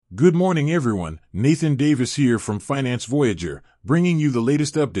Good morning, everyone. Nathan Davis here from Finance Voyager, bringing you the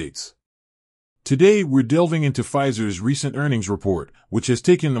latest updates. Today, we're delving into Pfizer's recent earnings report, which has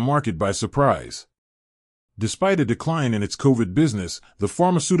taken the market by surprise. Despite a decline in its COVID business, the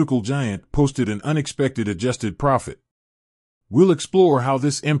pharmaceutical giant posted an unexpected adjusted profit. We'll explore how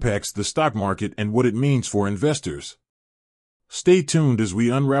this impacts the stock market and what it means for investors. Stay tuned as we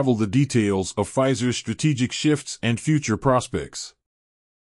unravel the details of Pfizer's strategic shifts and future prospects.